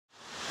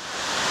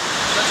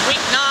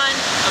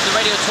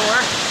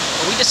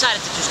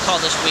decided to just call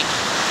this week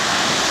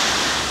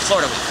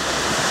Florida Week.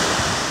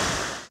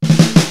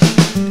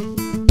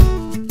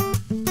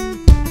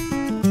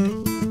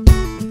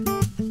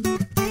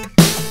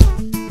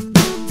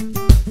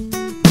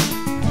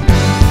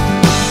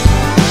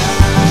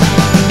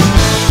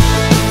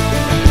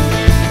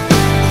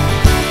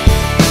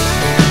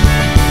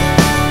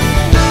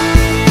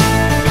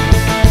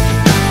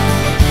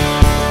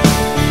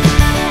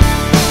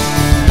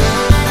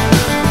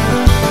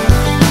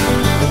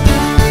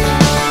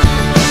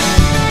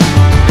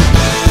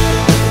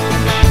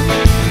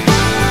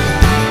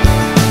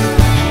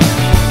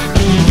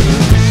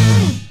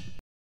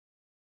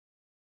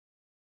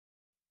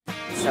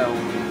 So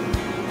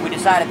we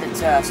decided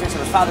that since it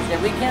was Father's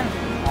Day weekend,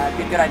 it'd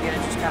be a good idea to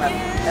just kind of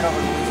head over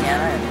to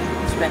Louisiana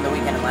and spend the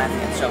weekend in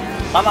Lafayette. So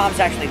my mom's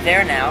actually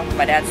there now.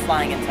 My dad's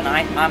flying in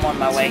tonight. I'm on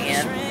my way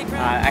in.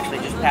 Actually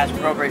just past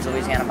Breaux Bridge,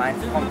 Louisiana, my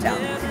hometown.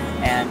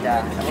 And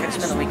we're going to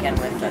spend the weekend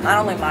with not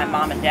only my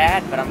mom and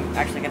dad, but I'm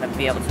actually going to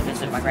be able to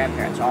visit my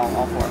grandparents, all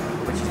four of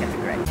them, which is going to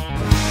be great.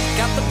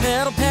 Got the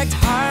pedal packed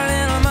hard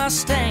in a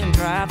Mustang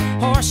drive.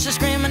 Horses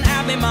screaming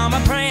at me,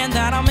 mama, praying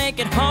that I'll make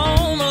it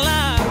home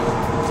alive.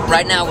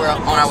 Right now we're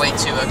on our way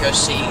to go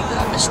see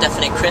Miss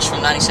Stephanie Chris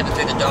from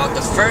 97.3 The Dog,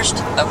 the first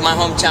of my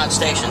hometown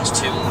stations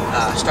to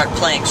start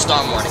playing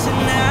Star Morning. It's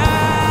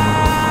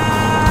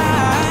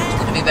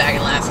good to be back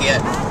in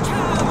Lafayette.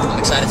 I'm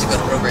excited to go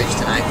to Breaux Bridge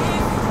tonight.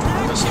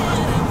 Go see my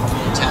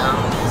hometown,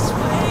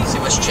 see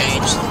what's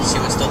changed, see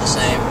what's still the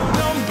same.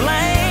 Don't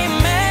blame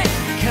me,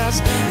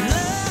 'cause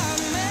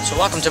so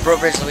welcome to Breaux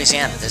Bridge,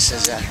 Louisiana. This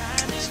is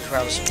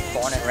where I was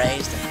born and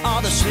raised.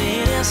 all the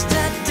sweetest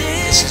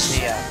This is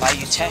the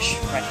Bayou Teche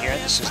right here.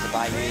 This is the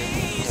Bayou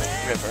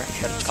River,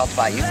 but it's called the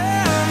Bayou.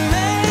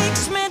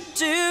 makes me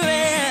do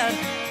it.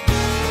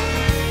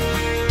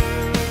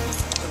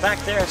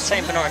 Back there,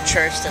 St. Bernard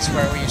Church. That's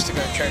where we used to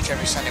go to church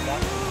every Sunday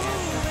morning.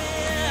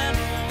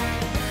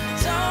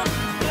 Don't